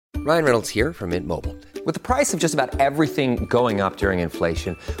Ryan Reynolds here from Mint Mobile. With the price of just about everything going up during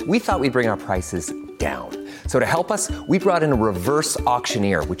inflation, we thought we'd bring our prices down. So to help us, we brought in a reverse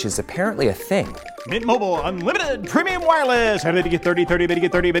auctioneer, which is apparently a thing. Mint Mobile Unlimited Premium Wireless. How to get 30, 30, bit to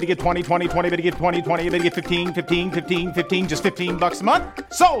get 30, bit to get 20, 20, 20, bit to get 20, 20, bit to get 15, 15, 15, 15, just $15 a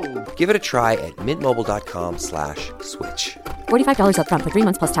month? Sold! Give it a try at mintmobile.com/switch. $45 up front for 3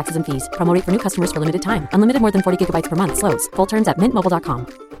 months plus taxes and fees. Promo rate for new customers for limited time. Unlimited more than 40 gigabytes per month. Slows full terms at mintmobile.com.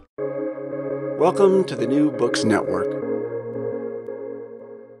 Welcome to the New Books Network.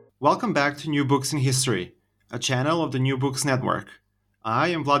 Welcome back to New Books in History, a channel of the New Books Network. I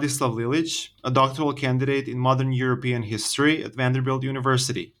am Vladislav Lilic, a doctoral candidate in modern European history at Vanderbilt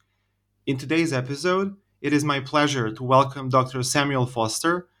University. In today's episode, it is my pleasure to welcome Dr. Samuel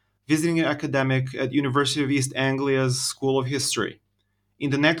Foster, visiting academic at University of East Anglia's School of History.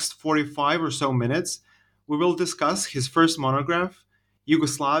 In the next 45 or so minutes, we will discuss his first monograph,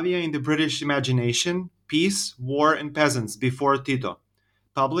 Yugoslavia in the British Imagination, Peace, War, and Peasants Before Tito,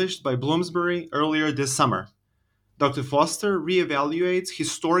 published by Bloomsbury earlier this summer. Dr. Foster reevaluates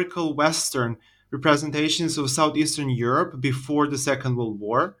historical Western representations of Southeastern Europe before the Second World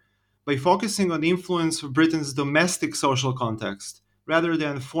War by focusing on the influence of Britain's domestic social context rather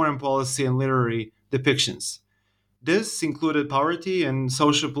than foreign policy and literary depictions. This included poverty and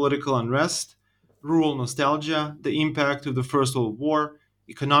socio-political unrest, rural nostalgia, the impact of the First World War,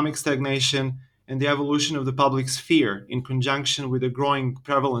 economic stagnation, and the evolution of the public sphere in conjunction with the growing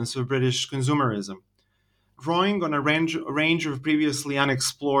prevalence of British consumerism. Drawing on a range of previously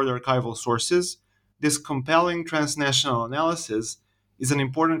unexplored archival sources, this compelling transnational analysis is an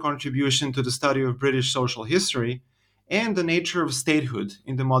important contribution to the study of British social history and the nature of statehood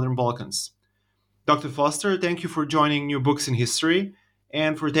in the modern Balkans. Dr. Foster, thank you for joining New Books in History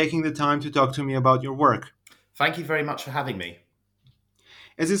and for taking the time to talk to me about your work. Thank you very much for having me.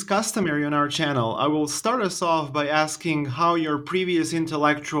 As is customary on our channel, I will start us off by asking how your previous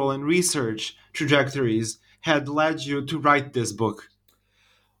intellectual and research trajectories had led you to write this book.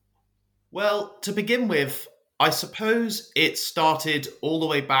 Well, to begin with, I suppose it started all the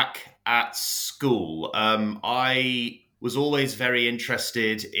way back at school. I was always very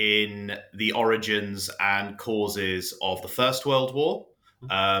interested in the origins and causes of the First World War.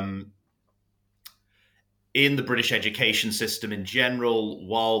 In the British education system in general,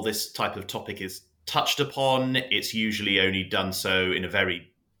 while this type of topic is touched upon, it's usually only done so in a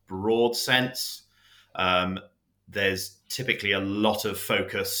very broad sense. There's typically a lot of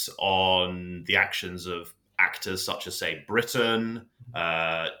focus on the actions of actors such as, say, Britain,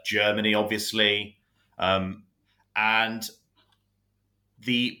 Germany, obviously, and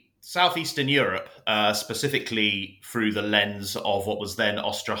the Southeastern Europe, specifically through the lens of what was then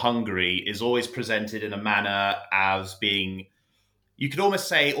Austro-Hungary, is always presented in a manner as being, you could almost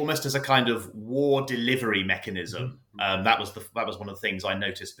say, almost as a kind of war delivery mechanism. That was one of the things I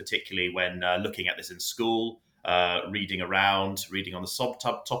noticed, particularly when looking at this in school, reading on the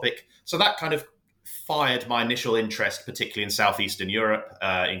subtopic. So that kind of fired my initial interest, particularly in Southeastern Europe,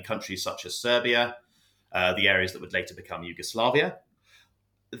 in countries such as Serbia, the areas that would later become Yugoslavia.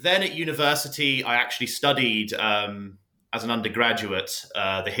 Then at university, I actually studied, as an undergraduate,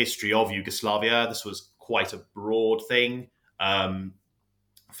 the history of Yugoslavia. This was quite a broad thing,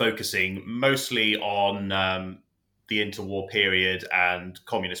 focusing mostly on the interwar period and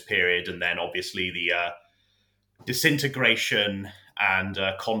communist period, and then obviously the disintegration and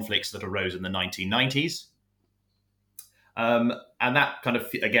conflicts that arose in the 1990s. And that kind of,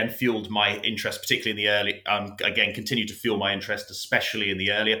 again, fueled my interest, particularly in the early, continued to fuel my interest, especially in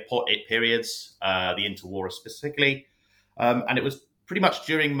the earlier periods, the interwar specifically. And it was pretty much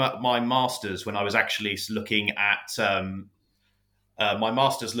during my master's when I was actually looking at, my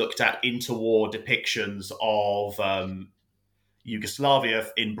master's looked at interwar depictions of Yugoslavia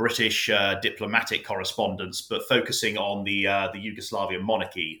in British diplomatic correspondence, but focusing on the Yugoslavian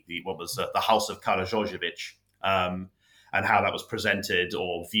monarchy, the House of Karađorđević, and how that was presented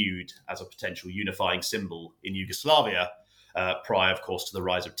or viewed as a potential unifying symbol in Yugoslavia, prior, of course, to the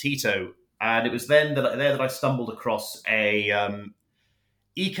rise of Tito. And it was then that I stumbled across a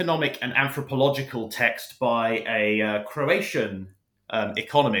economic and anthropological text by a Croatian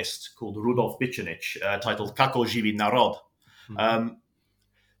economist called Rudolf Bicanic, titled Kako živi narod.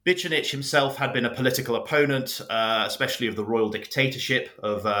 Bicanic himself had been a political opponent, especially of the royal dictatorship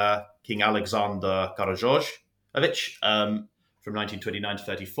of King Alexander Karađorđević from 1929 to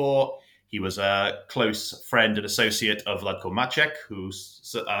 34. He was a close friend and associate of Vlatko Maček, who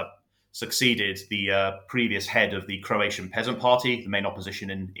succeeded the previous head of the Croatian Peasant Party, the main opposition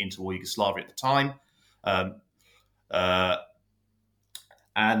in interwar Yugoslavia at the time.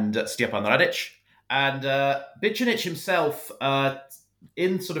 and Stjepan Radic. And Bicanic himself,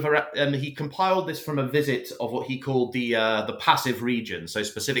 he compiled this from a visit of what he called the passive region. So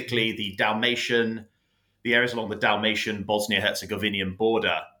specifically the areas along the Dalmatian Bosnia-Herzegovinian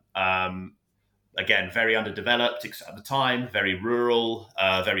border. Again, very underdeveloped at the time, very rural,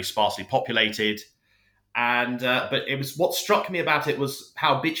 very sparsely populated. And but it was what struck me about it was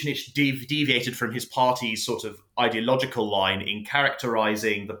how Bicanic deviated from his party's sort of ideological line in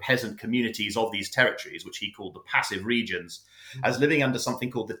characterizing the peasant communities of these territories, which he called the passive regions, as living under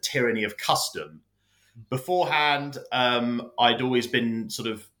something called the tyranny of custom. Beforehand, I'd always been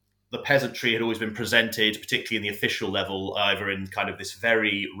the peasantry had always been presented, particularly in the official level, either in kind of this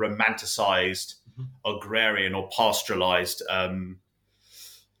very romanticized, agrarian or pastoralized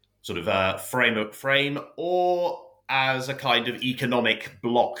frame, or as a kind of economic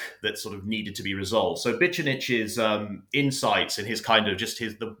block that sort of needed to be resolved. So Bicanic's insights and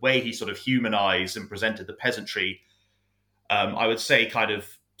the way he sort of humanized and presented the peasantry, I would say kind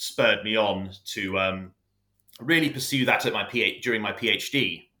of spurred me on to really pursue that during my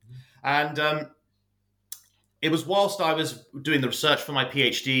PhD. And it was whilst I was doing the research for my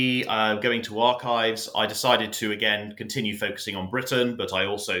PhD, going to archives, I decided to, again, continue focusing on Britain, but I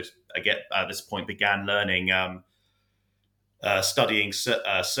also, at this point, began learning, studying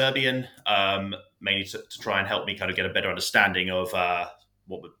Serbian, mainly to try and help me kind of get a better understanding of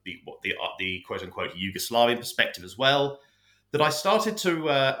what the quote-unquote Yugoslavian perspective as well. That I started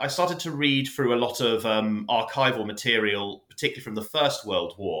to read through a lot of archival material, particularly from the First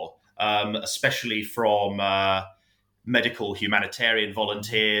World War, especially from medical humanitarian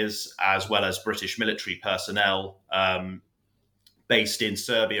volunteers, as well as British military personnel based in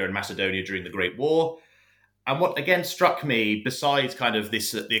Serbia and Macedonia during the Great War. And what again struck me, besides kind of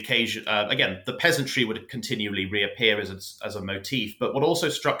the occasion, again, the peasantry would continually reappear as a motif, but what also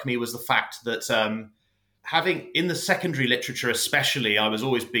struck me was the fact that having in the secondary literature especially, I was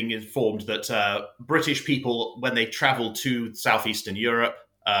always being informed that British people, when they travelled to southeastern Europe,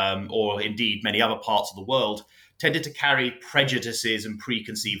 or indeed many other parts of the world, tended to carry prejudices and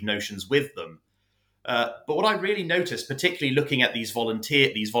preconceived notions with them. But what I really noticed, particularly looking at these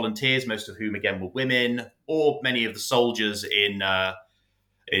volunteers, most of whom again were women, or many of the soldiers who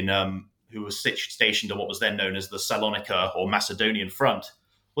were stationed on what was then known as the Salonika or Macedonian front,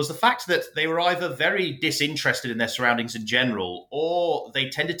 was the fact that they were either very disinterested in their surroundings in general, or they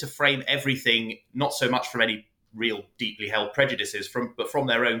tended to frame everything not so much from any real deeply held prejudices, but from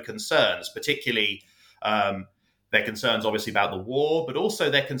their own concerns, particularly their concerns obviously about the war, but also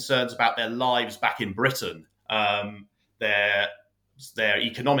their concerns about their lives back in Britain, their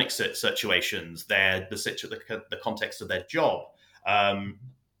economic situations, the context of their job,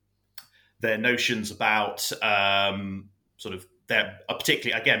 their notions about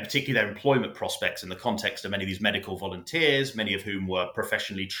particularly their employment prospects in the context of many of these medical volunteers, many of whom were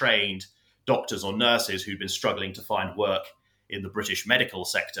professionally trained doctors or nurses who'd been struggling to find work in the British medical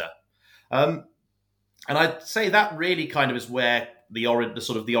sector. And I'd say that really kind of is where the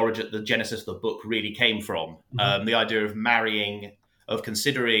genesis of the book really came from. Mm-hmm. The idea of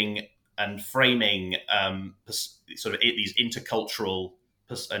considering and framing these intercultural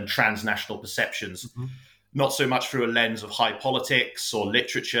and transnational perceptions, mm-hmm. not so much through a lens of high politics or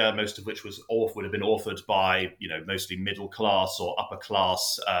literature, most of which would have been authored by, mostly middle class or upper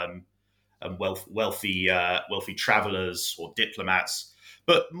class wealthy travelers or diplomats,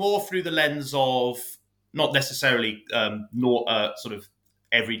 but more through the lens of not necessarily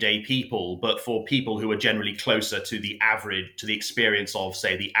everyday people, but for people who are generally closer to the experience of,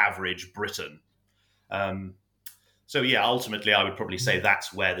 say, the average Briton. Ultimately, I would probably say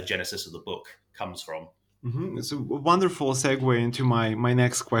that's where the genesis of the book comes from. Mm-hmm. It's a wonderful segue into my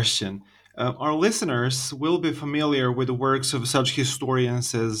next question. Our listeners will be familiar with the works of such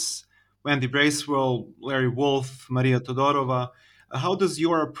historians as Wendy Bracewell, Larry Wolff, Maria Todorova. How does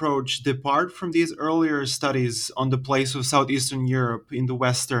your approach depart from these earlier studies on the place of Southeastern Europe in the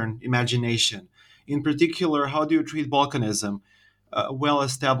Western imagination? In particular, how do you treat Balkanism, a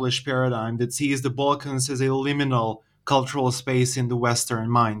well-established paradigm that sees the Balkans as a liminal cultural space in the Western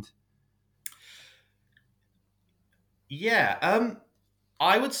mind? Yeah,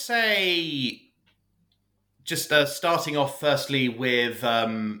 I would say just starting off firstly with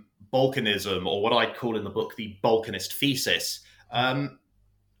Balkanism, or what I'd call in the book the Balkanist thesis.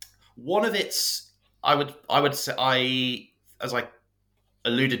 One of its, I would say, as I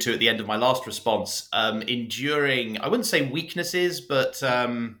alluded to at the end of my last response, enduring, I wouldn't say weaknesses, but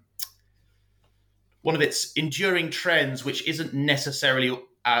one of its enduring trends, which isn't necessarily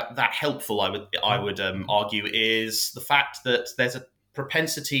that helpful, I would argue, is the fact that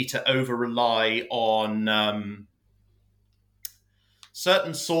propensity to over-rely on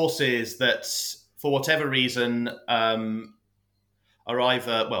certain sources that, for whatever reason, are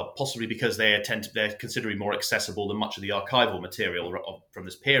either, well, possibly because they're considerably more accessible than much of the archival material from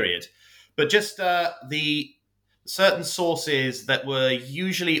this period, but just the certain sources that were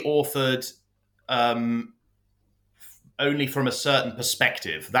usually authored only from a certain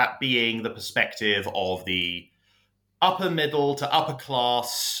perspective, that being the perspective of the upper middle to upper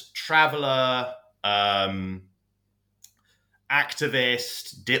class traveler,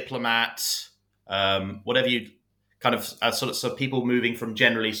 activist, diplomat, whatever you kind of sort of people moving from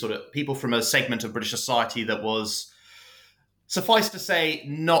generally sort of people from a segment of British society that was, suffice to say,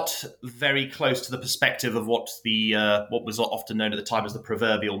 not very close to the perspective of what was often known at the time as the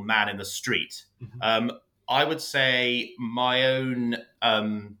proverbial man in the street. Mm-hmm. I would say my own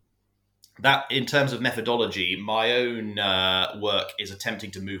that in terms of methodology, my own work is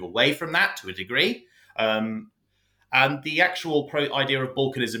attempting to move away from that to a degree, and the actual idea of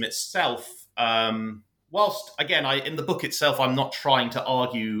Balkanism itself. Whilst, again, in the book itself, I'm not trying to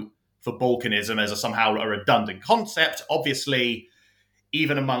argue for Balkanism as somehow a redundant concept. Obviously,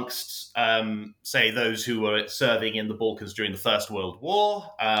 even amongst, say, those who were serving in the Balkans during the First World War,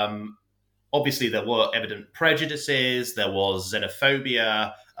 obviously there were evident prejudices, there was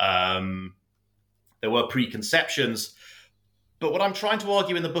xenophobia, there were preconceptions. But what I'm trying to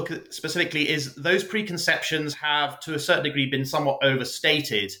argue in the book specifically is those preconceptions have, to a certain degree, been somewhat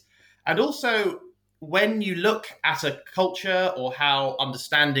overstated. And also, when you look at a culture or how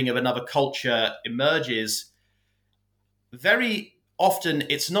understanding of another culture emerges, very often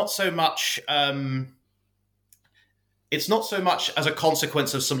it's not so much as a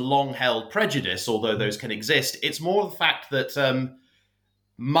consequence of some long-held prejudice, although those can exist. It's more the fact that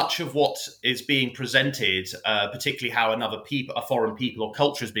much of what is being presented, particularly how a foreign people or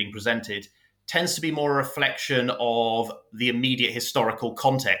culture is being presented, tends to be more a reflection of the immediate historical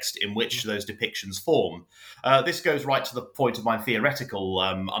context in which those depictions form. This goes right to the point of my theoretical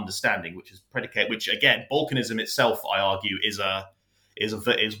understanding, which again, Balkanism itself, I argue, is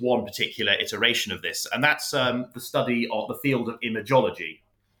one particular iteration of this, and that's the study of the field of imagology.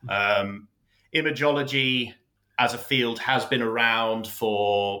 Imagology as a field has been around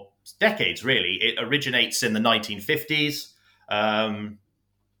for decades, really. It originates in the 1950s.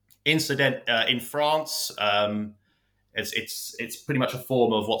 In France, it's pretty much a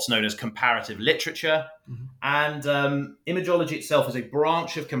form of what's known as comparative literature, mm-hmm. And imagology itself is a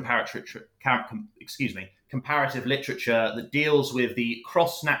branch of comparative literature that deals with the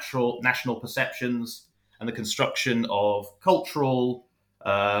cross-national perceptions and the construction of cultural,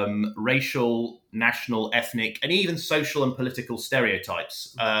 racial, national, ethnic, and even social and political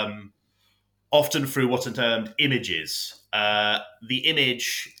stereotypes, often through what are termed images. The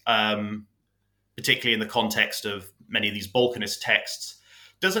image, particularly in the context of many of these Balkanist texts,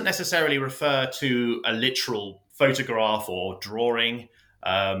 doesn't necessarily refer to a literal photograph or drawing.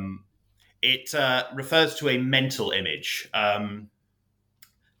 It refers to a mental image.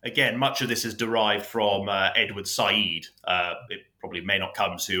 Again, much of this is derived from Edward Said. It probably may not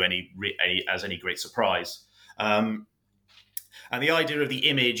come to any great surprise. And the idea of the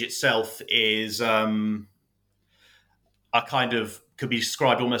image itself is could be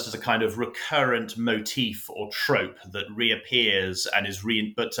described almost as a kind of recurrent motif or trope that reappears and is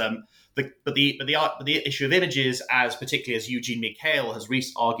the issue of images, as particularly as Eugene Mikhail has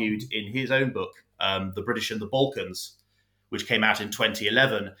argued in his own book, The British and the Balkans, which came out in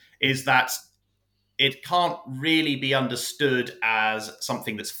 2011, is that it can't really be understood as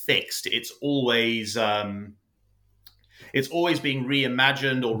something that's fixed. It's always being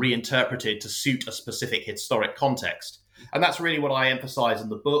reimagined or reinterpreted to suit a specific historic context. And that's really what I emphasize in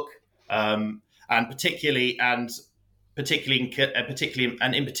the book, and in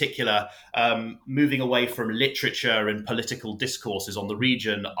particular, moving away from literature and political discourses on the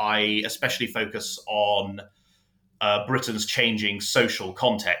region. I especially focus on Britain's changing social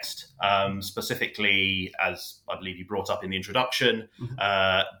context, specifically, as I believe you brought up in the introduction,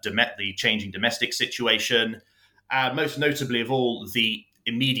 mm-hmm. The changing domestic situation, most notably of all, the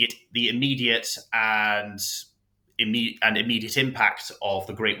immediate impact of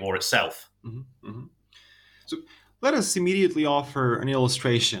the Great War itself. Mm-hmm. Mm-hmm. So let us immediately offer an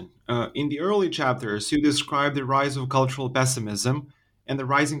illustration. In the early chapters, you describe the rise of cultural pessimism and the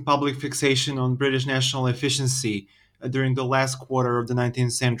rising public fixation on British national efficiency during the last quarter of the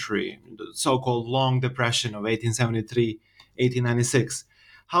 19th century, the so-called Long Depression of 1873-1896.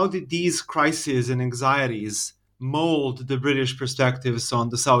 How did these crises and anxieties mold the British perspectives on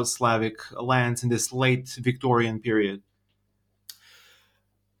the South Slavic lands in this late Victorian period?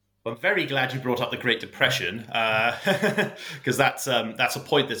 I'm very glad you brought up the Great Depression, because that's a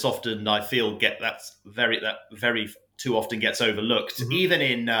point that's often, I feel, very too often gets overlooked, even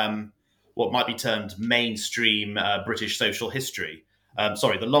in what might be termed mainstream British social history.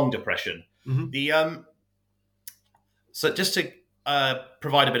 The Long Depression. So just to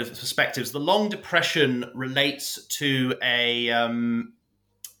provide a bit of perspectives, the Long Depression relates to a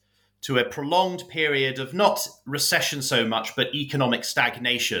prolonged period of not recession so much, but economic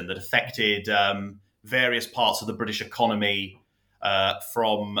stagnation that affected various parts of the British economy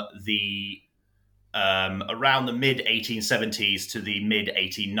from the around the mid 1870s to the mid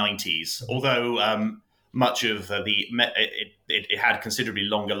 1890s. Although much of it had considerably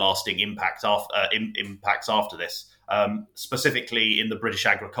longer lasting impacts after this, specifically in the British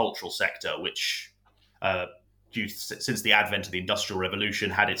agricultural sector, which since the advent of the Industrial Revolution,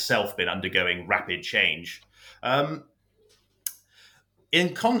 had itself been undergoing rapid change.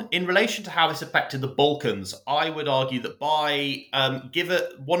 In relation to how this affected the Balkans, I would argue that given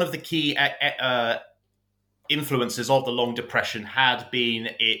one of the key influences of the Long Depression had been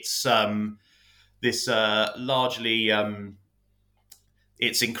its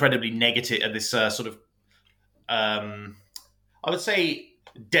it's incredibly negative, I would say,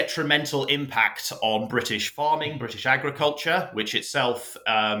 detrimental impact on British farming, British agriculture, which itself,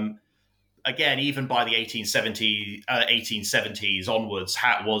 again, even by the 1870s onwards,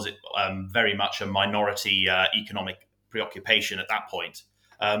 was very much a minority economic preoccupation at that point.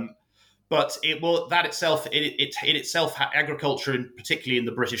 But agriculture, particularly in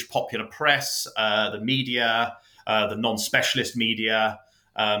the British popular press, the media, the non-specialist media,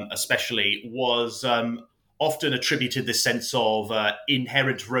 especially, was often attributed this sense of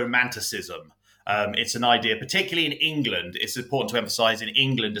inherent romanticism. It's an idea, particularly in England. It's important to emphasize in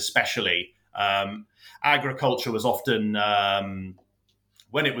England, especially, agriculture was often,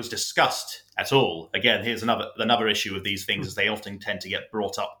 when it was discussed at all. Again, here's another issue of these things: is they often tend to get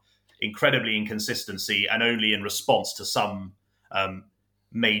brought up incredibly inconsistency and only in response to some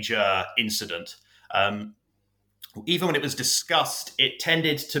major incident. Even when it was discussed, it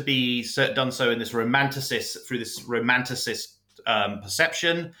tended to be done so in this romanticist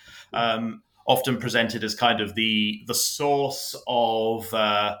perception, often presented as kind of the source of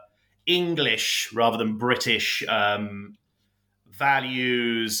English rather than British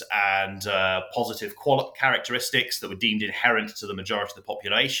values and positive characteristics that were deemed inherent to the majority of the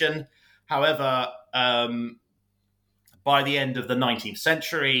population. However, by the end of the 19th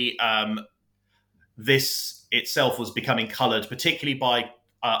century, this itself was becoming coloured particularly by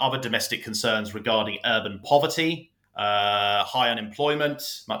other domestic concerns regarding urban poverty, high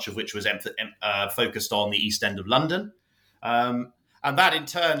unemployment, much of which was focused on the East End of London. And that in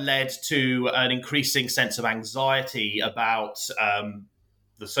turn led to an increasing sense of anxiety about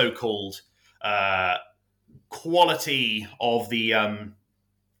the so-called quality of the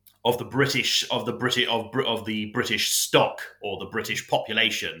British stock or the British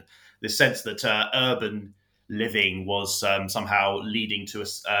population. This sense that urban living was somehow leading to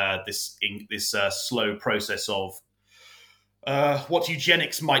this slow process of what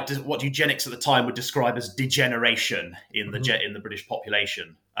eugenics at the time would describe as degeneration in the British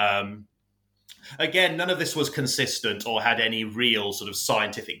population. Again, none of this was consistent or had any real sort of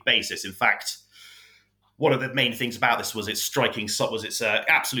scientific basis. In fact, one of the main things about this was its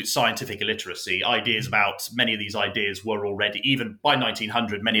absolute scientific illiteracy. Many of these ideas were already, even by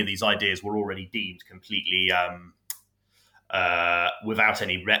 1900, many of these ideas were already deemed completely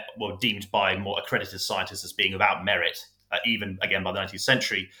deemed by more accredited scientists as being without merit, even again by the 19th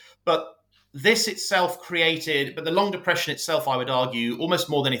century. But this itself but the Long Depression itself, I would argue,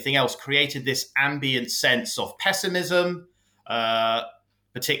 almost more than anything else, created this ambient sense of pessimism,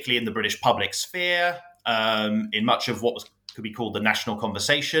 particularly in the British public sphere, in much of what could be called the national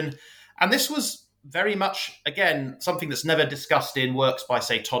conversation. And this was very much, again, something that's never discussed in works by,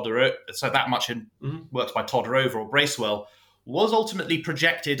 say, works by Todorova or Bracewell, was ultimately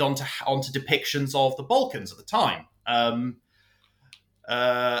projected onto depictions of the Balkans at the time.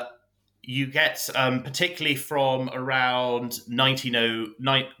 You get, particularly from around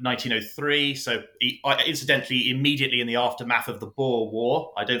 1903, so incidentally, immediately in the aftermath of the Boer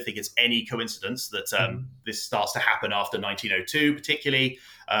War. I don't think it's any coincidence that this starts to happen after 1902, particularly.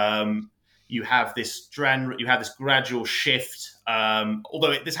 You have this gradual shift,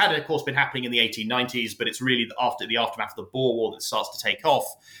 although this had, of course, been happening in the 1890s, but it's really after the aftermath of the Boer War that it starts to take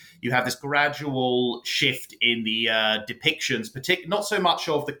off. You have this gradual shift in the depictions, not so much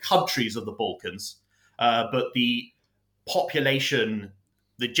of the countries of the Balkans, but the population,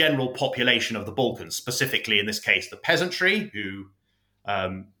 the general population of the Balkans, specifically in this case the peasantry, who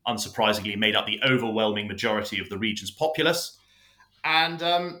unsurprisingly made up the overwhelming majority of the region's populace.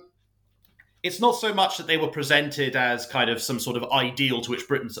 And it's not so much that they were presented as kind of some sort of ideal to which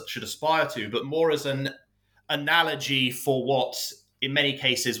Britain should aspire to, but more as an analogy for what, in many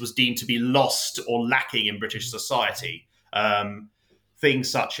cases, was deemed to be lost or lacking in British society.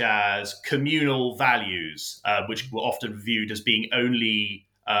 Things such as communal values, which were often viewed as being only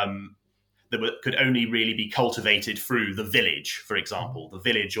could only really be cultivated through the village, for example, the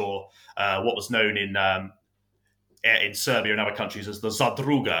village, or what was known in Serbia and other countries as the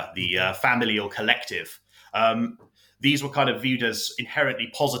zadruga, the family or collective. These were kind of viewed as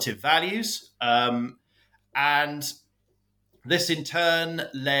inherently positive values, and this in turn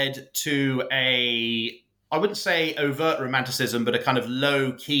led to I wouldn't say overt romanticism, but a kind of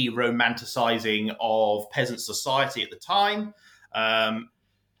low-key romanticizing of peasant society at the time.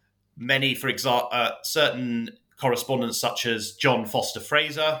 Many, for example, certain correspondents such as John Foster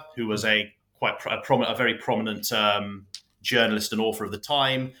Fraser, who was a very prominent journalist and author of the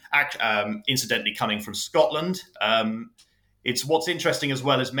time, incidentally coming from Scotland. It's what's interesting as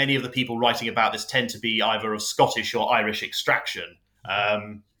well is many of the people writing about this tend to be either of Scottish or Irish extraction.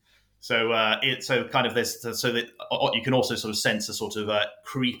 So that you can also sort of sense a sort of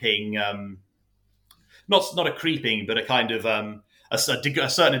creeping, not a creeping, but a kind of a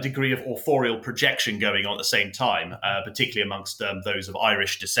certain degree of authorial projection going on at the same time, particularly amongst those of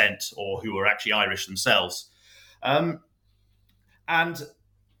Irish descent or who are actually Irish themselves. And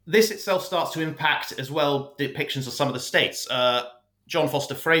this itself starts to impact as well depictions of some of the states. John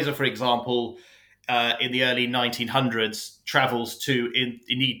Foster Fraser, for example, in the early 1900s, travels to,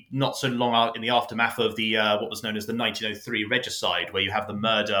 not so long out in the aftermath of the what was known as the 1903 regicide, where you have the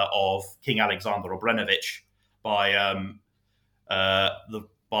murder of King Alexander Obrenović by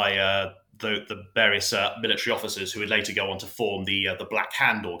the various military officers who would later go on to form the Black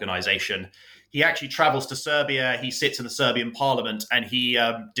Hand organization. He actually travels to Serbia. He sits in the Serbian parliament, and he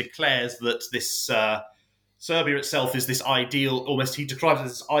declares that this Serbia itself is this ideal, almost he describes it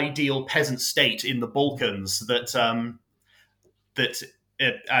as this ideal peasant state in the Balkans and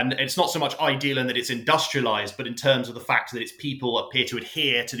it's not so much ideal in that it's industrialized, but in terms of the fact that its people appear to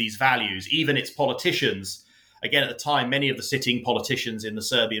adhere to these values, even its politicians. Again, at the time, many of the sitting politicians in the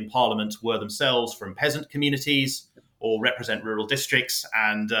Serbian parliament were themselves from peasant communities or represent rural districts.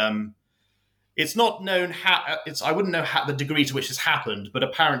 And it's not known I wouldn't know the degree to which this happened, but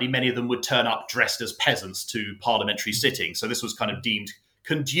apparently many of them would turn up dressed as peasants to parliamentary sittings. So this was kind of deemed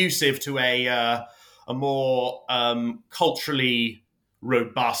conducive to a more culturally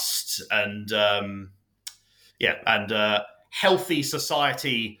robust and healthy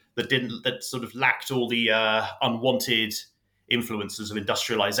society that sort of lacked all the unwanted influences of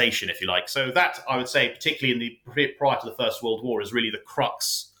industrialization, if you like. So that, I would say, particularly prior to the First World War, is really the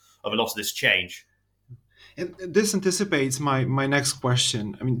crux of a lot of this change. And this anticipates my next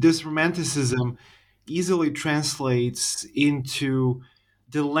question. I mean, this romanticism easily translates into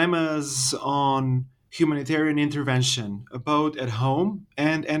dilemmas on humanitarian intervention, both at home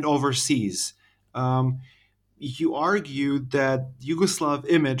and overseas. You argued that Yugoslav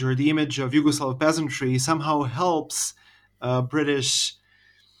image, or the image of Yugoslav peasantry, somehow helps British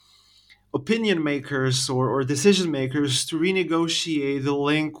opinion makers or decision makers to renegotiate the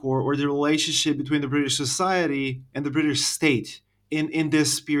link or the relationship between the British society and the British state in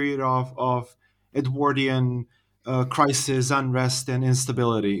this period of Edwardian crisis, unrest, and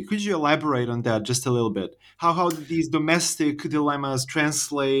instability. Could you elaborate on that just a little bit? How did these domestic dilemmas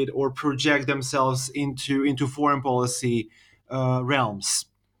translate or project themselves into foreign policy realms?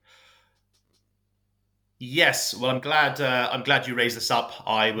 Yes, well, I'm glad you raised this up.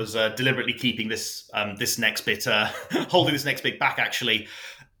 I was deliberately keeping this next bit, holding this next bit back, actually.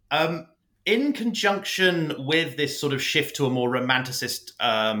 In conjunction with this sort of shift to a more romanticist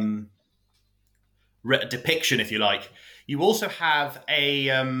depiction, if you like, you also have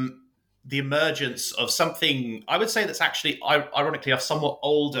the emergence of something, I would say, that's actually, ironically, somewhat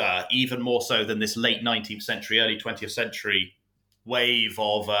older, even more so than this late 19th century, early 20th century wave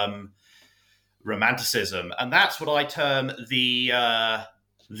of romanticism, and that's what I term the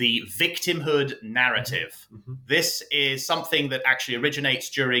victimhood narrative. Mm-hmm. This is something that actually originates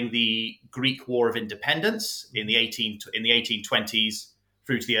during the Greek War of Independence in the 1820s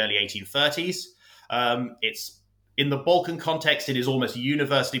through to the early 1830s. It's in the Balkan context, it is almost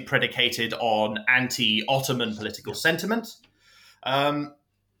universally predicated on anti-Ottoman political sentiment.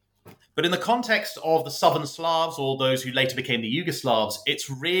 But in the context of the Southern Slavs, or those who later became the Yugoslavs, it's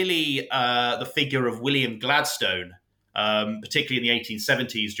really the figure of William Gladstone, particularly in the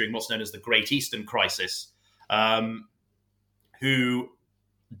 1870s during what's known as the Great Eastern Crisis, who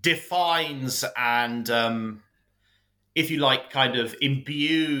defines and, if you like, kind of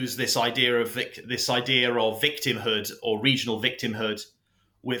imbues this idea of victimhood or regional victimhood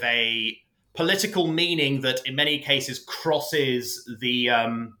with a political meaning that, in many cases, crosses the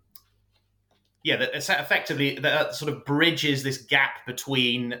that effectively that sort of bridges this gap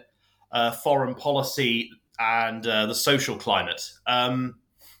between foreign policy and the social climate.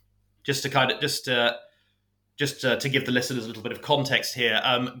 Just to give the listeners a little bit of context here,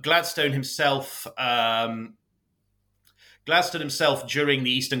 Gladstone himself during the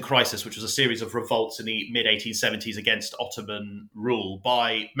Eastern Crisis, which was a series of revolts in the mid-1870s against Ottoman rule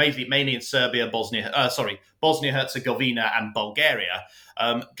by mainly in Serbia, Bosnia-Herzegovina, and Bulgaria,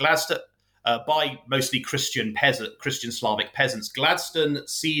 Gladstone. By mostly Christian Slavic peasants, Gladstone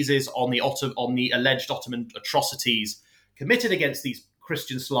seizes on the alleged Ottoman atrocities committed against these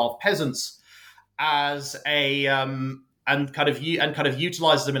Christian Slav peasants as and kind of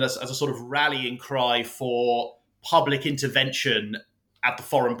utilizes them as a sort of rallying cry for public intervention at the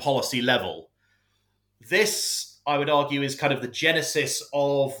foreign policy level. This, I would argue, is kind of the genesis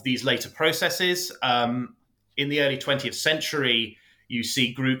of these later processes. In the early 20th century, you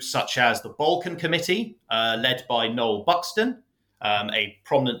see groups such as the Balkan Committee, led by Noel Buxton, a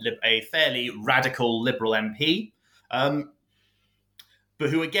fairly radical Liberal MP, but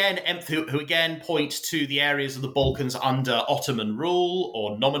who again point to the areas of the Balkans under Ottoman rule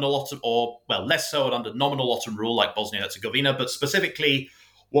or less so under nominal Ottoman rule, like Bosnia-Herzegovina, but specifically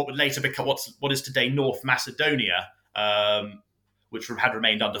what would later become what is today North Macedonia, which had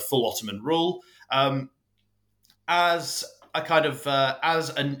remained under full Ottoman rule, as a kind of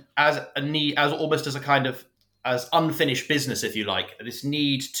as unfinished business, if you like. This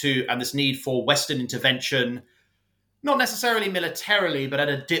need for Western intervention, not necessarily militarily, but at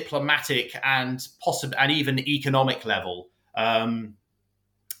a diplomatic and even economic level, as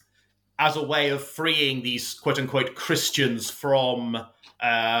a way of freeing these quote unquote Christians from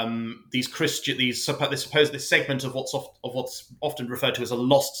this segment of what's often referred to as a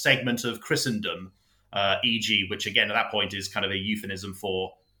lost segment of Christendom. E.g., which again at that point is kind of a euphemism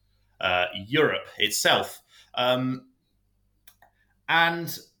for Europe itself. And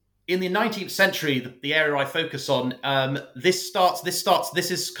in the 19th century, the area I focus on, there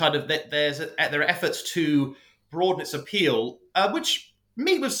are efforts to broaden its appeal, which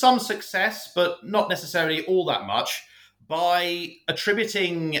meet with some success, but not necessarily all that much, by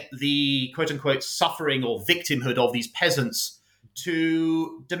attributing the quote unquote suffering or victimhood of these peasants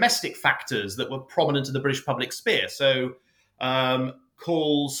to domestic factors that were prominent in the British public sphere. So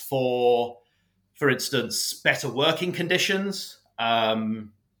calls for instance, better working conditions,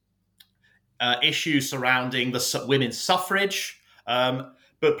 issues surrounding the women's suffrage,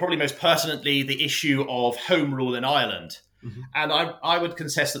 but probably most pertinently, the issue of home rule in Ireland. Mm-hmm. And I would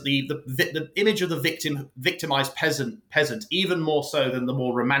contest that the image of the victimized peasant, even more so than the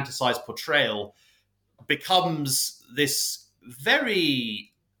more romanticized portrayal, becomes this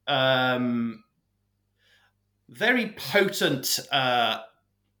very potent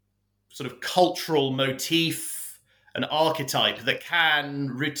sort of cultural motif, an archetype that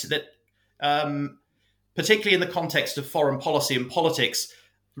particularly in the context of foreign policy and politics,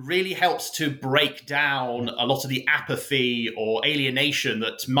 really helps to break down a lot of the apathy or alienation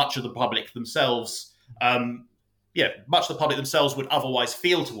that much of the public themselves would otherwise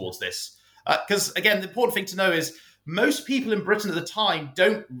feel towards this. Because again, the important thing to know is most people in Britain at the time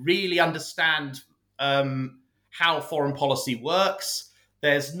don't really understand how foreign policy works.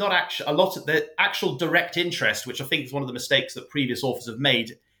 There's not a lot of the actual direct interest, which I think is one of the mistakes that previous authors have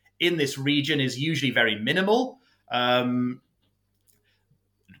made in this region, is usually very minimal. Sort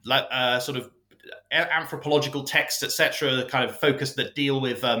of anthropological texts, etc., kind of focus that deal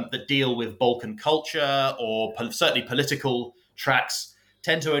with Balkan culture or certainly political tracks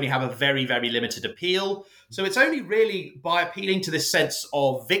tend to only have a very, very limited appeal. So it's only really by appealing to this sense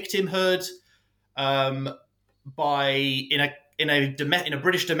of victimhood, in a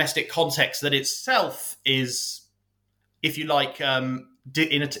British domestic context that itself is, if you like, in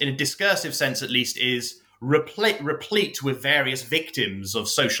a discursive sense at least, is replete with various victims of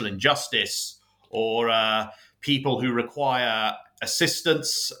social injustice or people who require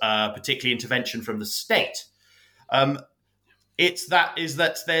assistance, particularly intervention from the state. It's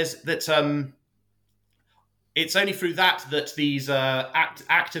only through that these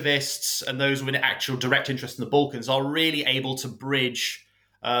activists and those with an actual direct interest in the Balkans are really able to bridge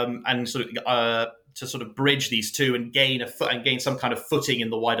bridge these two and gain some kind of footing in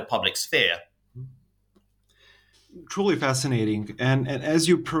the wider public sphere. Truly fascinating. And as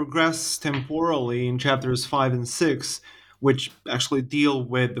you progress temporally in chapters 5 and 6, which actually deal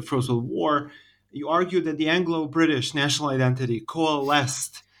with the First World War, you argue that the Anglo-British national identity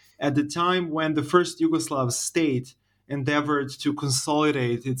coalesced at the time when the first Yugoslav state endeavored to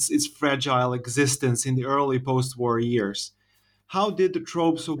consolidate its fragile existence in the early post-war years. How did the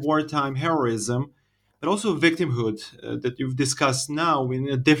tropes of wartime heroism, but also victimhood that you've discussed now in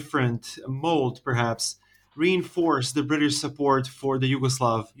a different mold, perhaps, reinforce the British support for the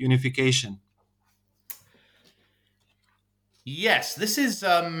Yugoslav unification? Yes, this is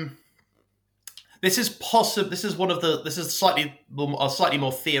possible. This is a slightly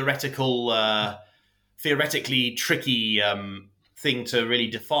more theoretically tricky thing to really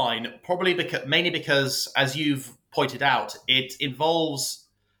define. Probably mainly because, as you've pointed out, it involves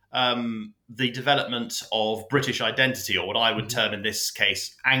the development of British identity, or what I would term in this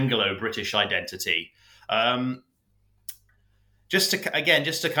case Anglo-British identity. Just to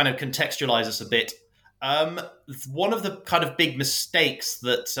kind of contextualize this a bit. One of the kind of big mistakes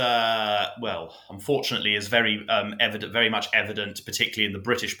that, unfortunately, is very much evident, particularly in the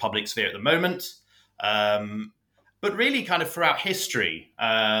British public sphere at the moment, but really kind of throughout history,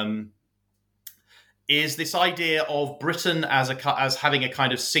 is this idea of Britain as having a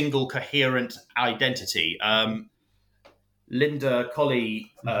kind of single coherent identity. Linda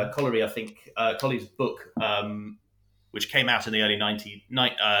Colley, I think, Colley's book, which came out in the early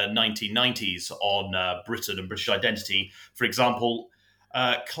 1990s on Britain and British identity, for example,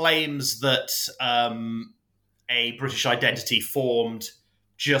 claims that a British identity formed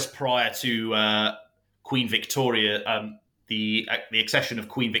just prior to Queen Victoria, the accession of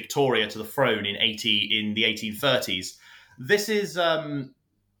Queen Victoria to the throne in the 1830s. This is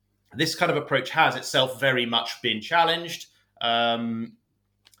this kind of approach has itself very much been challenged. And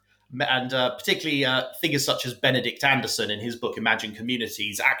particularly figures such as Benedict Anderson in his book Imagine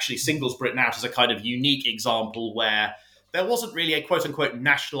Communities actually singles Britain out as a kind of unique example where there wasn't really a quote-unquote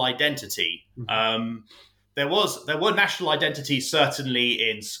national identity. Mm-hmm. There were national identities certainly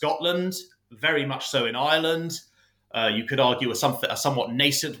in Scotland, very much so in Ireland. You could argue a somewhat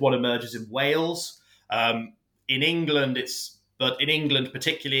nascent one emerges in Wales. In England,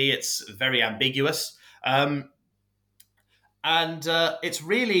 particularly, it's very ambiguous. And it's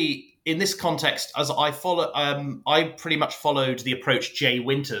really, in this context, as I pretty much followed the approach Jay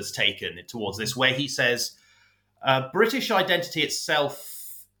Winter's taken towards this, where he says British identity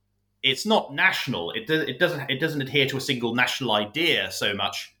itself, it's not national. It doesn't adhere to a single national idea so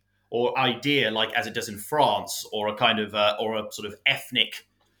much, or idea like as it does in France, or a kind of or a sort of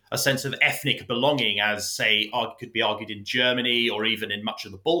a sense of ethnic belonging, as say could be argued in Germany or even in much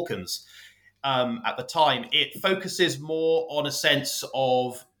of the Balkans. At the time, it focuses more on a sense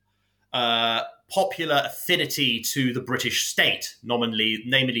of popular affinity to the British state,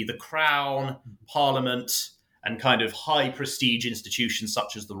 namely the Crown, Parliament, and kind of high prestige institutions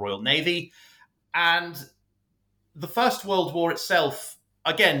such as the Royal Navy. And the First World War itself,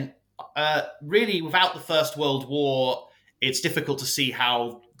 again, really without the First World War, it's difficult to see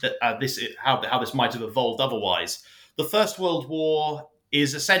how this might have evolved otherwise. The First World War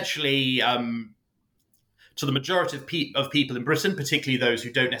is essentially, to the majority of people in Britain, particularly those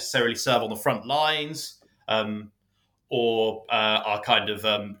who don't necessarily serve on the front lines, or are kind of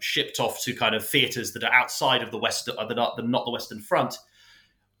shipped off to kind of theatres that are outside of the West, that are not the Western Front,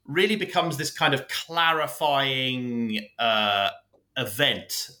 really becomes this kind of clarifying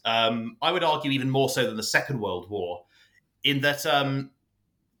event. I would argue even more so than the Second World War, in that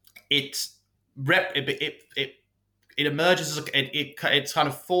it emerges as it kind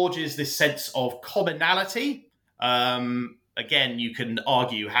of forges this sense of commonality. Again, you can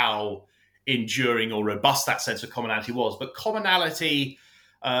argue how enduring or robust that sense of commonality was, but commonality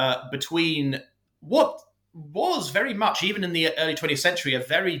between what was very much, even in the early 20th century, a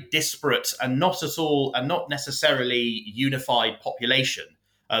very disparate and not necessarily unified population.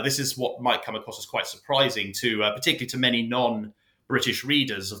 This is what might come across as quite surprising to, particularly to many non-British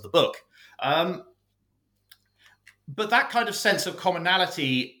readers of the book. But that kind of sense of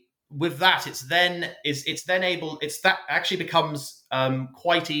commonality, with that, that actually becomes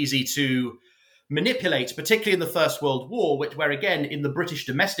quite easy to manipulate, particularly in the First World War, where again, in the British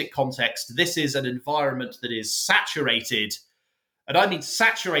domestic context, this is an environment that is saturated, and I mean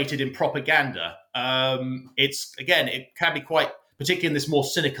saturated in propaganda. It can be quite, particularly in this more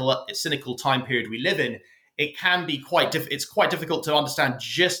cynical time period we live in, it can be it's quite difficult to understand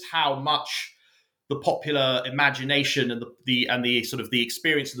just how much the popular imagination and the sort of the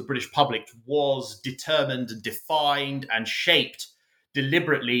experience of the British public was determined and defined and shaped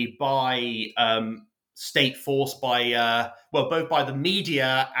deliberately by state force, both by the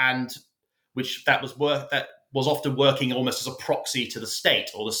media, and which that was often working almost as a proxy to the state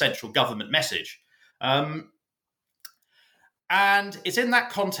or the central government message. And it's in that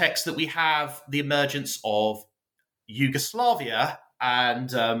context that we have the emergence of Yugoslavia and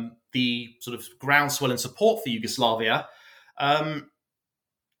the sort of groundswell and support for Yugoslavia,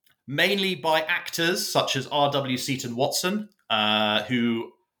 mainly by actors such as R.W. Seton Watson,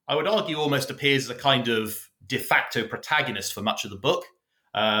 who I would argue almost appears as a kind of de facto protagonist for much of the book,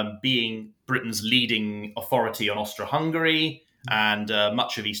 being Britain's leading authority on Austro-Hungary and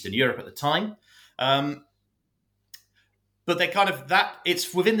much of Eastern Europe at the time. But they kind of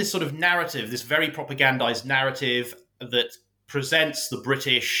it's within this sort of narrative, this very propagandized narrative that presents the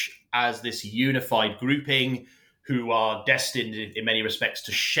British as this unified grouping who are destined in many respects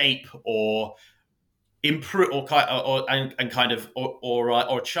to shape or improve or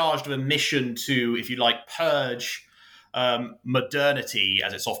charged with a mission to, if you like, purge modernity,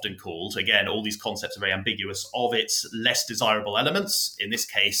 as it's often called. Again, all these concepts are very ambiguous, of its less desirable elements, in this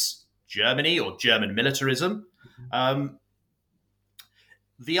case, Germany or German militarism.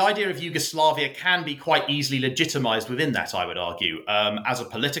 The idea of Yugoslavia can be quite easily legitimized within that, I would argue, as a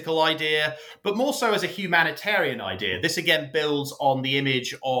political idea, but more so as a humanitarian idea. This again builds on the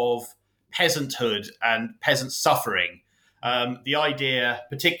image of peasanthood and peasant suffering. The idea,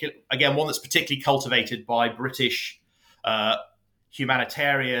 one that's particularly cultivated by British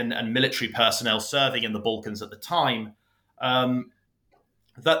humanitarian and military personnel serving in the Balkans at the time,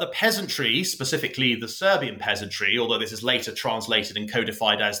 that the peasantry, specifically the Serbian peasantry, although this is later translated and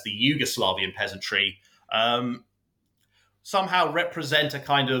codified as the Yugoslavian peasantry, somehow represent a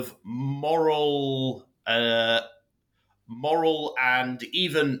kind of moral and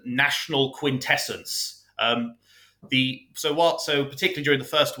even national quintessence. So particularly during the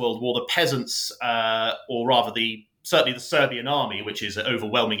First World War, the peasants, or rather certainly the Serbian army, which is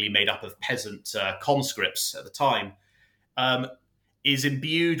overwhelmingly made up of peasant conscripts at the time, is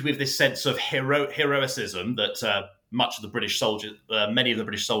imbued with this sense of heroicism that many of the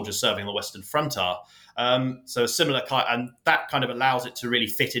British soldiers serving on the Western Front are. So a similar kind, and that kind of allows it to really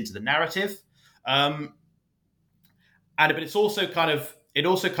fit into the narrative. But it also kind of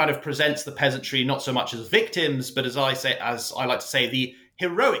presents the peasantry not so much as victims, but as I like to say, the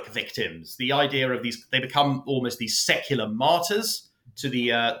heroic victims. The idea of they become almost these secular martyrs to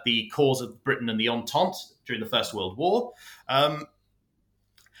the cause of Britain and the Entente during the First World War.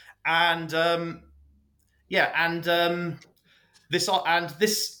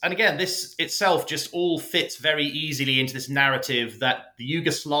 This itself just all fits very easily into this narrative that the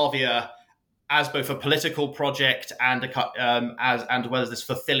Yugoslavia, as both a political project and as well as this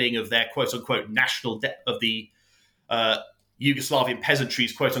fulfilling of their quote unquote national of the Yugoslavian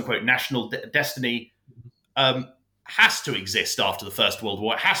peasantry's quote unquote national destiny, has to exist after the First World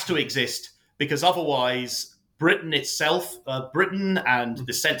War. It has to exist because otherwise Britain itself, Britain and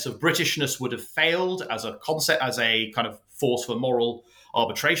the sense of Britishness would have failed as a concept, as a kind of force for moral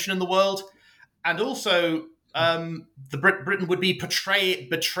arbitration in the world. And also, Britain would be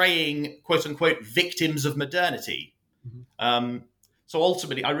betraying, quote unquote, victims of modernity. So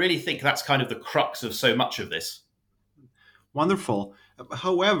ultimately, I really think that's kind of the crux of so much of this. Wonderful.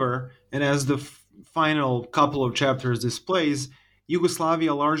 However, and as the final couple of chapters displays,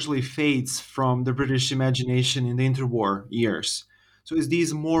 Yugoslavia largely fades from the British imagination in the interwar years. So as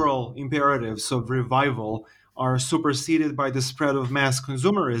these moral imperatives of revival are superseded by the spread of mass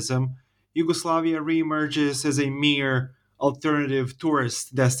consumerism, Yugoslavia reemerges as a mere alternative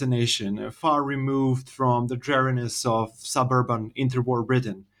tourist destination, far removed from the dreariness of suburban interwar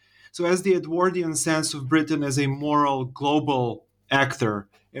Britain. So as the Edwardian sense of Britain as a moral global actor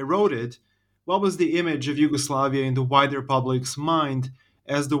eroded, what was the image of Yugoslavia in the wider public's mind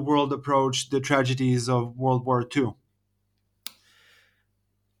as the world approached the tragedies of World War II?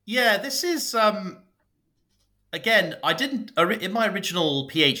 Yeah, this is, again, I didn't, in my original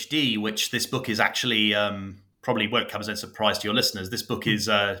PhD, which this book is actually, probably won't come as a surprise to your listeners, this book is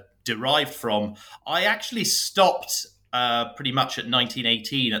derived from, I actually stopped pretty much at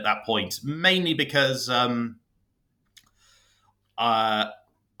 1918 at that point, mainly because I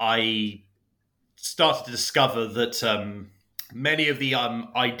started to discover that many of the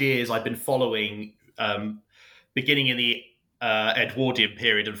ideas I've been following, beginning in the Edwardian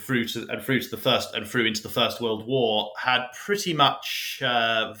period and through into the First World War, had pretty much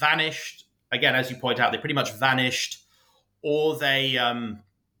vanished. Again, as you point out, they pretty much vanished, or they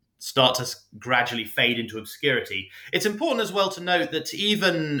start to gradually fade into obscurity. It's important as well to note that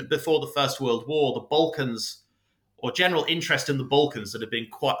even before the First World War, the Balkans, or general interest in the Balkans that had been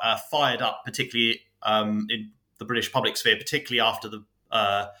quite fired up, particularly in the British public sphere, particularly after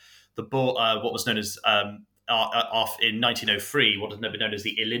what was known as in 1903, what has been known as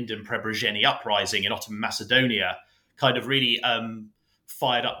the Ilinden Prebrezheny uprising in Ottoman Macedonia, kind of really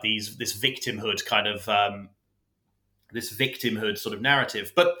fired up this victimhood sort of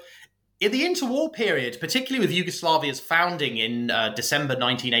narrative. But in the interwar period, particularly with Yugoslavia's founding in December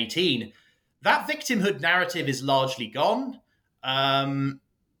 1918, that victimhood narrative is largely gone. There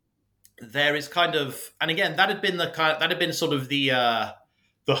is kind of, and again, that had been sort of the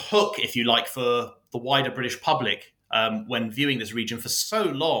hook, if you like, for the wider British public when viewing this region for so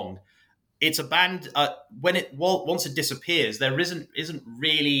long. It's a band once it disappears, there isn't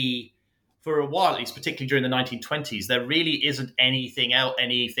really, for a while at least, particularly during the 1920s, there really isn't anything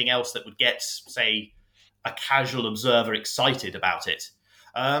else that would get, say, a casual observer excited about it.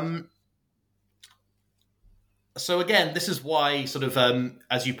 So again, this is why, sort of,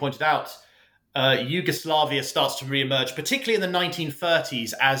 as you pointed out, Yugoslavia starts to reemerge, particularly in the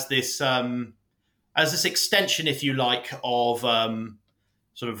 1930s, as this extension, if you like, of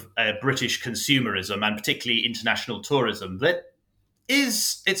sort of British consumerism and particularly international tourism.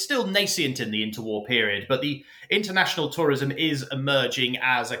 It's still nascent in the interwar period, but the international tourism is emerging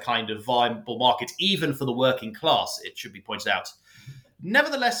as a kind of viable market, even for the working class, it should be pointed out.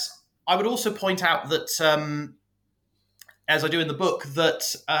 Nevertheless, I would also point out that, as I do in the book,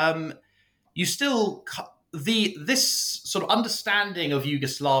 that you still this sort of understanding of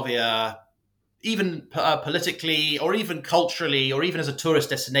Yugoslavia, even politically or even culturally or even as a tourist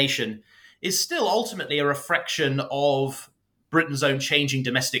destination, is still ultimately a reflection of Britain's own changing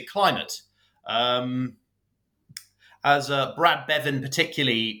domestic climate. As Brad Bevan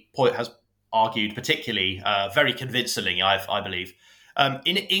particularly has argued, very convincingly, I believe,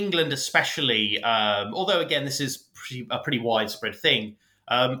 in England especially, although again this is a pretty widespread thing,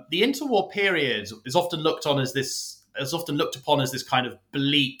 the interwar period is often looked upon as this kind of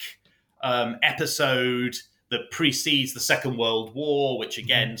bleak episode that precedes the Second World War, which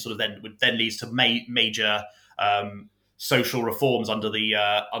again sort of then leads to major social reforms under the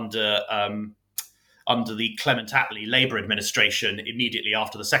Clement Attlee Labour administration immediately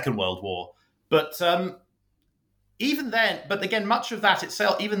after the Second World War. But much of that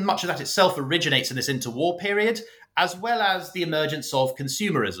itself originates in this interwar period, as well as the emergence of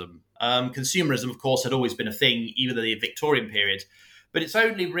consumerism. Consumerism, of course, had always been a thing, even in the Victorian period, but it's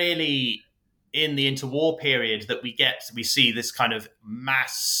only really in the interwar period that we see this kind of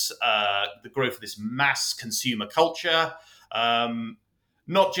the growth of this mass consumer culture,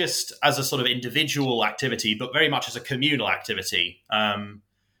 not just as a sort of individual activity, but very much as a communal activity.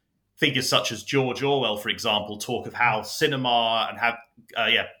 Figures such as George Orwell, for example, talk of how cinema and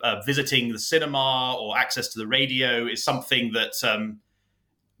visiting the cinema or access to the radio is something that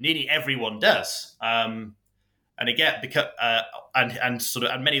nearly everyone does. And again, because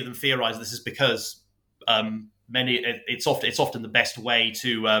many of them theorize this is because it's often the best way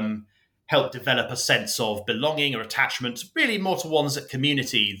to help develop a sense of belonging or attachment, really more to one's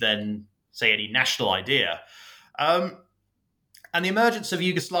community than, say, any national idea. And the emergence of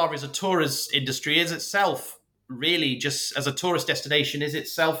Yugoslavia as a tourist industry is itself really just, as a tourist destination, is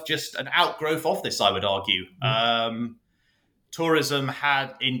itself just an outgrowth of this, I would argue. Tourism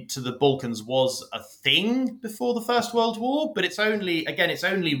into the Balkans was a thing before the First World War, but it's only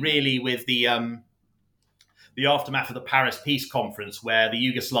really with the aftermath of the Paris Peace Conference, where the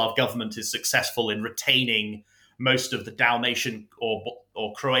Yugoslav government is successful in retaining most of the Dalmatian or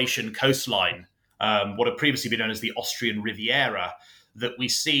Croatian coastline, what had previously been known as the Austrian Riviera, that we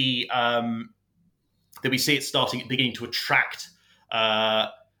see it beginning to attract.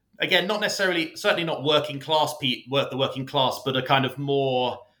 Again, not necessarily, certainly not the working class, but a kind of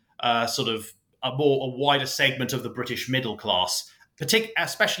more a wider segment of the British middle class,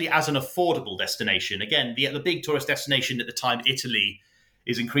 especially as an affordable destination. Again, the big tourist destination at the time, Italy,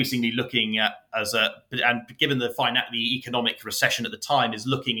 is increasingly looking at and given the economic recession at the time, is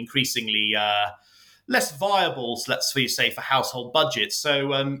looking increasingly less viable, let's say, for household budgets.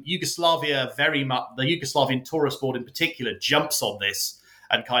 So Yugoslavia, very much, the Yugoslavian Tourist Board in particular, jumps on this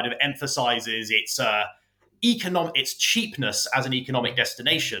and kind of emphasizes its cheapness as an economic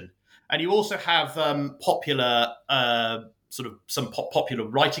destination. And you also have popular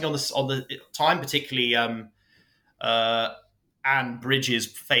writing on the time, particularly Anne Bridges'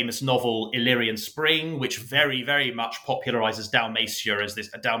 famous novel Illyrian Spring, which very, very much popularizes Dalmatia as this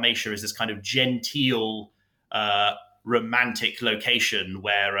kind of genteel, romantic location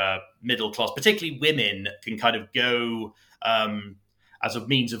where middle class, particularly women, can kind of go as a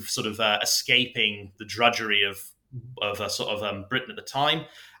means of sort of escaping the drudgery of Britain at the time.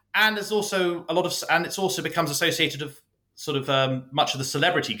 And there's also it's also becomes associated of sort of much of the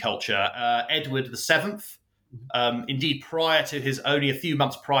celebrity culture. Edward VII, Indeed, only a few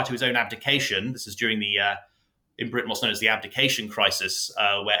months prior to his own abdication, this is during the in Britain what's known as the abdication crisis,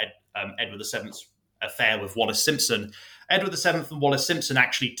 where Edward VII's affair with Wallis Simpson. Edward VII and Wallis Simpson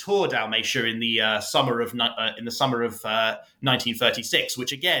actually toured Dalmatia in the summer of 1936,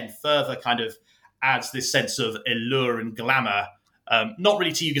 which again further kind of adds this sense of allure and glamour, not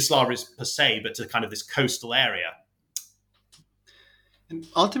really to Yugoslavia per se, but to kind of this coastal area. And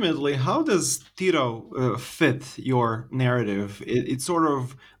ultimately, how does Tito fit your narrative? It sort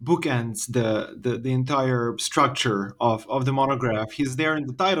of bookends the entire structure of the monograph. He's there in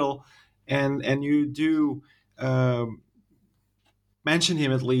the title, and you do mention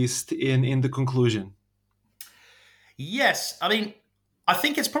him at least in the conclusion. Yes, I mean, I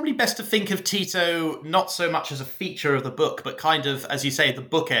think it's probably best to think of Tito not so much as a feature of the book, but kind of, as you say, the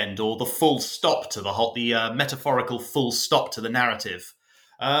bookend or the full stop to the metaphorical full stop to the narrative.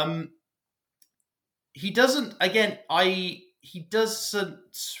 He doesn't. As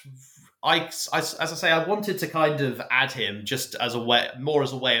I say, I wanted to kind of add him just as a way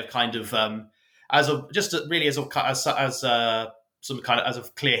of kind of as a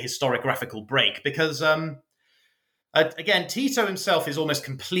clear historiographical break, because again, Tito himself is almost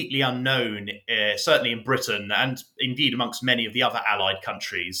completely unknown, certainly in Britain and indeed amongst many of the other Allied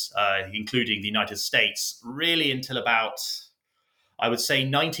countries, including the United States, really until about, I would say,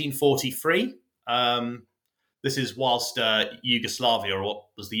 1943. This is whilst Yugoslavia, or what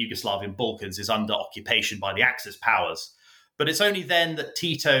was the Yugoslavian Balkans, is under occupation by the Axis powers. But it's only then that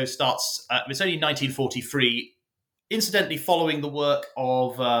Tito starts, it's only 1943, incidentally following the work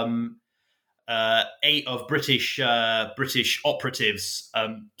of British operatives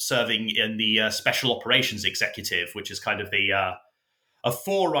serving in the Special Operations Executive, which is kind of a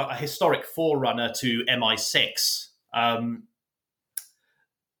historic forerunner to MI6.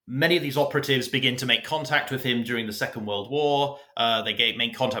 Many of these operatives begin to make contact with him during the Second World War. They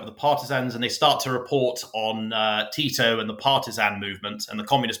make contact with the partisans, and they start to report on Tito and the partisan movement and the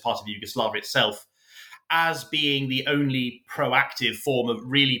Communist Party of Yugoslavia itself as being the only proactive form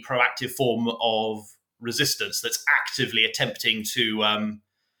of resistance that's actively attempting to,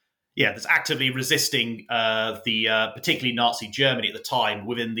 that's actively resisting the particularly Nazi Germany at the time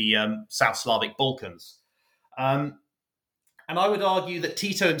within the South Slavic Balkans. And I would argue that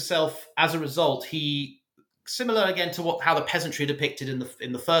Tito himself, as a result, similar again to how the peasantry depicted in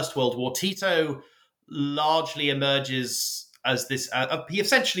the First World War, Tito largely emerges as this. He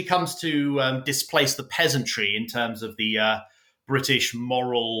essentially comes to displace the peasantry in terms of the British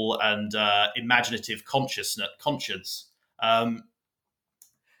moral and imaginative conscience. That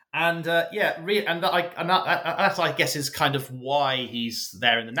I guess is kind of why he's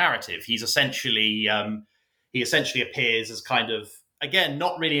there in the narrative. He essentially appears as kind of, again,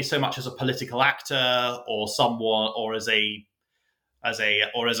 not really so much as a political actor or someone, or as a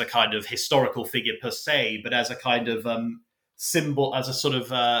kind of historical figure per se, but as a kind of symbol, as a sort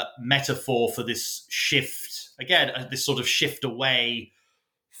of metaphor for this shift. Again, this sort of shift away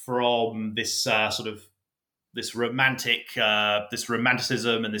from this this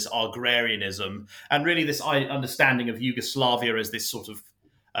romanticism and this agrarianism, and really this understanding of Yugoslavia as this sort of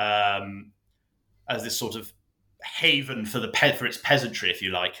haven for its peasantry, if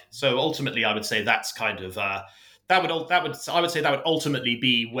you like. So ultimately, I would say that's kind of I would say that would ultimately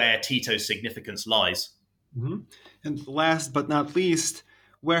be where Tito's significance lies. Mm-hmm. And last but not least,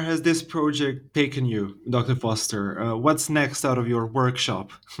 where has this project taken you, Dr. Foster? What's next out of your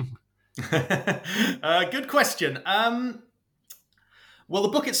workshop? Good question. Well, the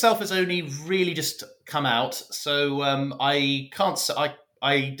book itself has only really just come out, so I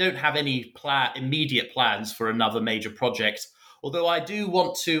don't have any immediate plans for another major project. Although I do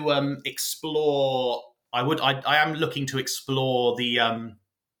want to explore. I am looking to explore the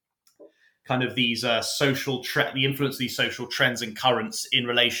kind of these the influence of these social trends and currents in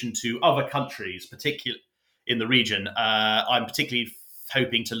relation to other countries, particularly in the region. I'm particularly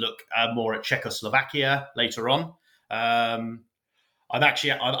hoping to look more at Czechoslovakia later on. I'm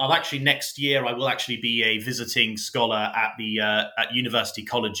actually next year I will actually be a visiting scholar at the at University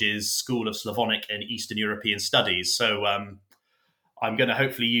College's School of Slavonic and Eastern European Studies. So I'm going to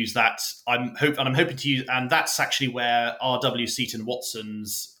hopefully use that. I'm hoping to use, and that's actually where R.W. Seton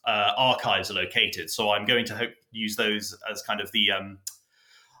Watson's archives are located. So I'm going to use those as kind of the. I'm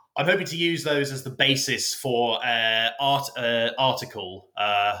hoping to use those as the basis for article.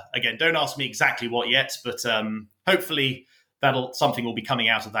 Again, don't ask me exactly what yet, but hopefully something will be coming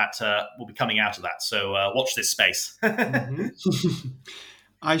out of that. So watch this space. Mm-hmm.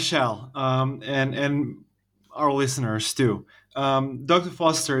 I shall, and our listeners too. Dr.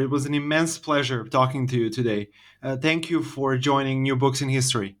 Foster, it was an immense pleasure talking to you today. Thank you for joining New Books in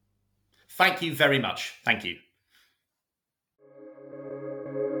History. Thank you very much. Thank you.